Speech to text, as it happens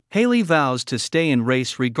Haley vows to stay in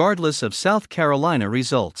race regardless of South Carolina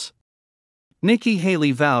results. Nikki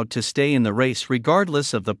Haley vowed to stay in the race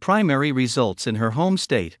regardless of the primary results in her home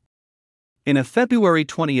state. In a February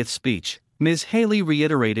 20th speech, Ms. Haley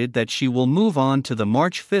reiterated that she will move on to the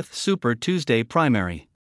March 5th Super Tuesday primary.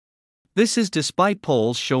 This is despite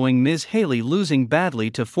polls showing Ms. Haley losing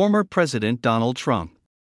badly to former President Donald Trump.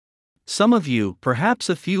 Some of you, perhaps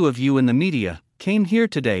a few of you in the media, came here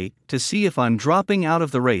today to see if I'm dropping out of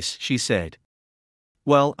the race, she said.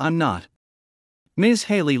 Well, I'm not. Ms.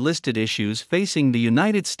 Haley listed issues facing the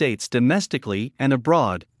United States domestically and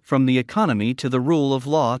abroad, from the economy to the rule of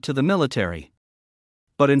law to the military.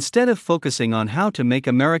 But instead of focusing on how to make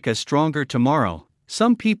America stronger tomorrow,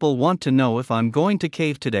 some people want to know if I'm going to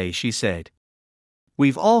cave today, she said.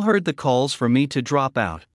 We've all heard the calls for me to drop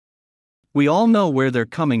out. We all know where they're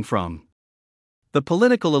coming from. The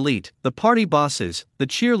political elite, the party bosses, the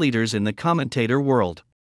cheerleaders in the commentator world.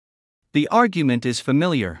 The argument is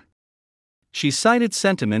familiar. She cited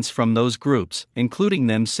sentiments from those groups, including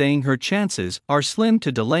them saying her chances are slim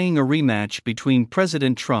to delaying a rematch between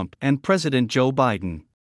President Trump and President Joe Biden.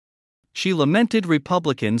 She lamented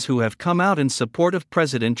Republicans who have come out in support of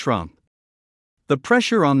President Trump. The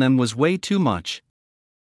pressure on them was way too much.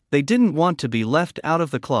 They didn't want to be left out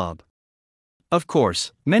of the club. Of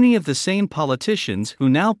course, many of the same politicians who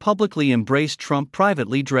now publicly embrace Trump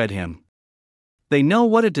privately dread him. They know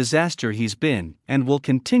what a disaster he's been and will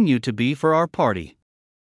continue to be for our party.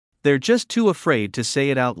 They're just too afraid to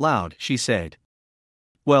say it out loud, she said.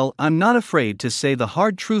 Well, I'm not afraid to say the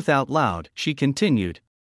hard truth out loud, she continued.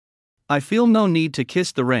 I feel no need to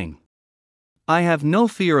kiss the ring. I have no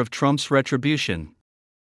fear of Trump's retribution.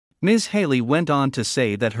 Ms. Haley went on to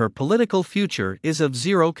say that her political future is of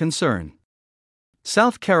zero concern.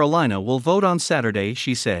 South Carolina will vote on Saturday,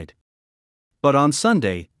 she said. But on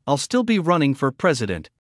Sunday, I'll still be running for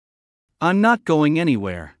president. I'm not going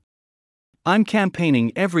anywhere. I'm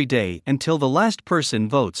campaigning every day until the last person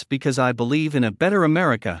votes because I believe in a better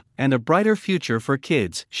America and a brighter future for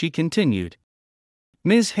kids, she continued.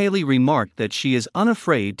 Ms. Haley remarked that she is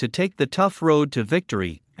unafraid to take the tough road to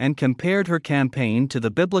victory and compared her campaign to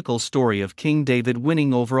the biblical story of King David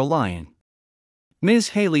winning over a lion. Ms.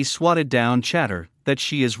 Haley swatted down chatter that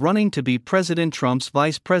she is running to be President Trump's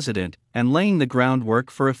vice president and laying the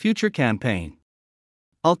groundwork for a future campaign.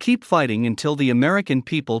 I'll keep fighting until the American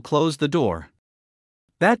people close the door.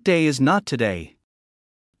 That day is not today.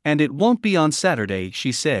 And it won't be on Saturday,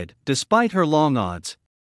 she said, despite her long odds.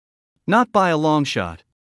 Not by a long shot.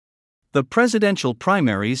 The presidential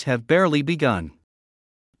primaries have barely begun.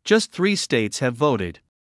 Just 3 states have voted.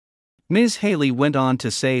 Ms. Haley went on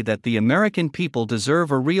to say that the American people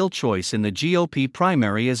deserve a real choice in the GOP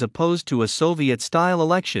primary as opposed to a Soviet-style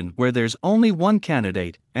election where there's only one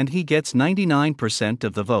candidate and he gets 99%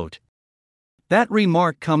 of the vote. That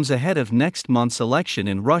remark comes ahead of next month's election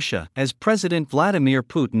in Russia as President Vladimir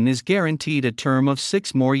Putin is guaranteed a term of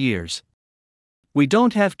 6 more years. We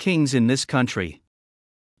don't have kings in this country.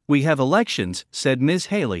 We have elections, said Ms.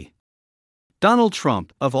 Haley. Donald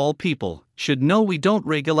Trump, of all people, should know we don't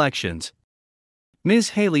rig elections. Ms.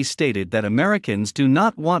 Haley stated that Americans do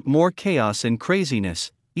not want more chaos and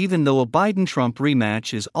craziness, even though a Biden-Trump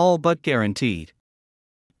rematch is all but guaranteed.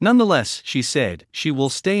 Nonetheless, she said, she will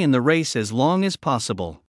stay in the race as long as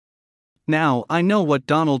possible. Now, I know what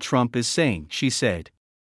Donald Trump is saying, she said.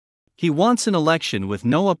 He wants an election with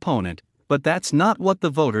no opponent, but that's not what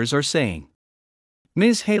the voters are saying.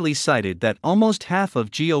 Ms. Haley cited that almost half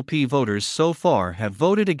of GOP voters so far have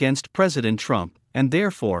voted against President Trump, and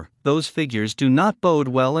therefore, those figures do not bode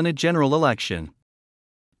well in a general election.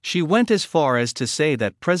 She went as far as to say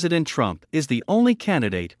that President Trump is the only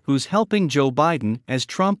candidate who's helping Joe Biden, as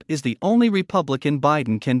Trump is the only Republican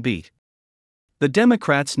Biden can beat. The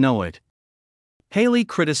Democrats know it. Haley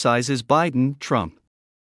criticizes Biden, Trump.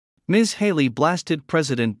 Ms. Haley blasted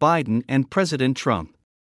President Biden and President Trump.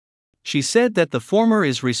 She said that the former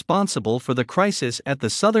is responsible for the crisis at the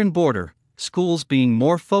southern border, schools being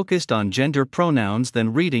more focused on gender pronouns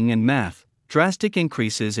than reading and math, drastic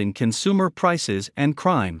increases in consumer prices and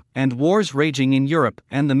crime, and wars raging in Europe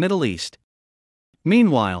and the Middle East.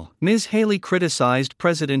 Meanwhile, Ms. Haley criticized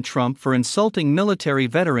President Trump for insulting military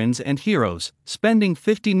veterans and heroes, spending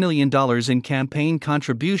 $50 million in campaign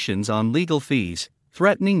contributions on legal fees,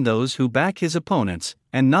 threatening those who back his opponents,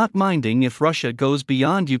 and not minding if Russia goes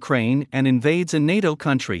beyond Ukraine and invades a NATO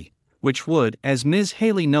country, which would, as Ms.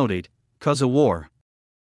 Haley noted, cause a war.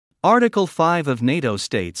 Article 5 of NATO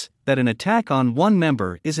states that an attack on one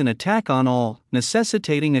member is an attack on all,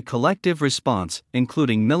 necessitating a collective response,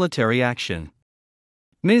 including military action.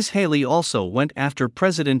 Ms. Haley also went after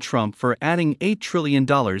President Trump for adding $8 trillion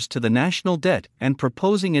to the national debt and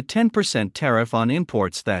proposing a 10% tariff on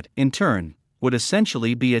imports that, in turn, would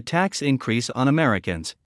essentially be a tax increase on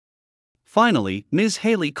Americans. Finally, Ms.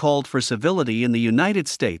 Haley called for civility in the United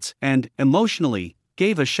States and, emotionally,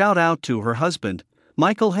 gave a shout-out to her husband,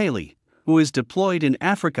 Michael Haley, who is deployed in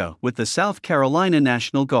Africa with the South Carolina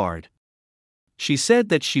National Guard. She said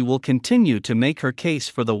that she will continue to make her case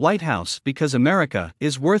for the White House because America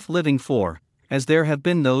is worth living for, as there have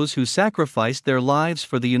been those who sacrificed their lives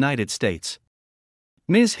for the United States.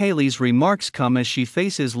 Ms. Haley's remarks come as she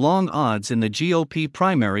faces long odds in the GOP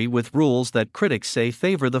primary with rules that critics say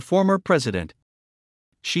favor the former president.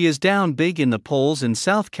 She is down big in the polls in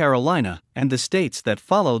South Carolina and the states that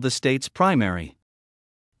follow the state's primary.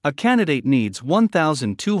 A candidate needs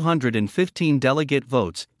 1,215 delegate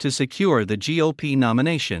votes to secure the GOP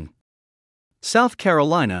nomination. South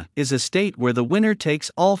Carolina is a state where the winner takes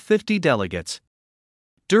all 50 delegates.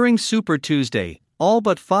 During Super Tuesday, all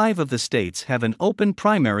but 5 of the states have an open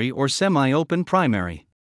primary or semi-open primary.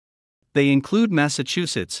 They include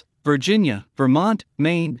Massachusetts, Virginia, Vermont,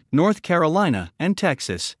 Maine, North Carolina, and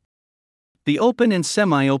Texas. The open and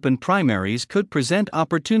semi-open primaries could present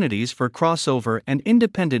opportunities for crossover and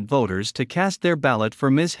independent voters to cast their ballot for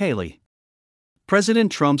Ms. Haley.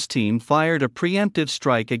 President Trump's team fired a preemptive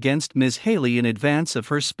strike against Ms. Haley in advance of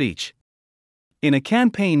her speech. In a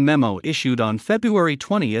campaign memo issued on February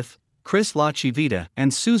 20, Chris LaCivita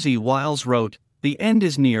and Susie Wiles wrote, "The end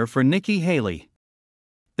is near for Nikki Haley."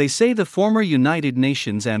 They say the former United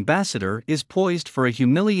Nations ambassador is poised for a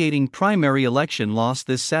humiliating primary election loss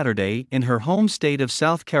this Saturday in her home state of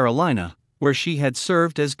South Carolina, where she had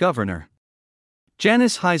served as governor.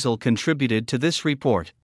 Janice Heisel contributed to this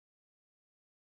report.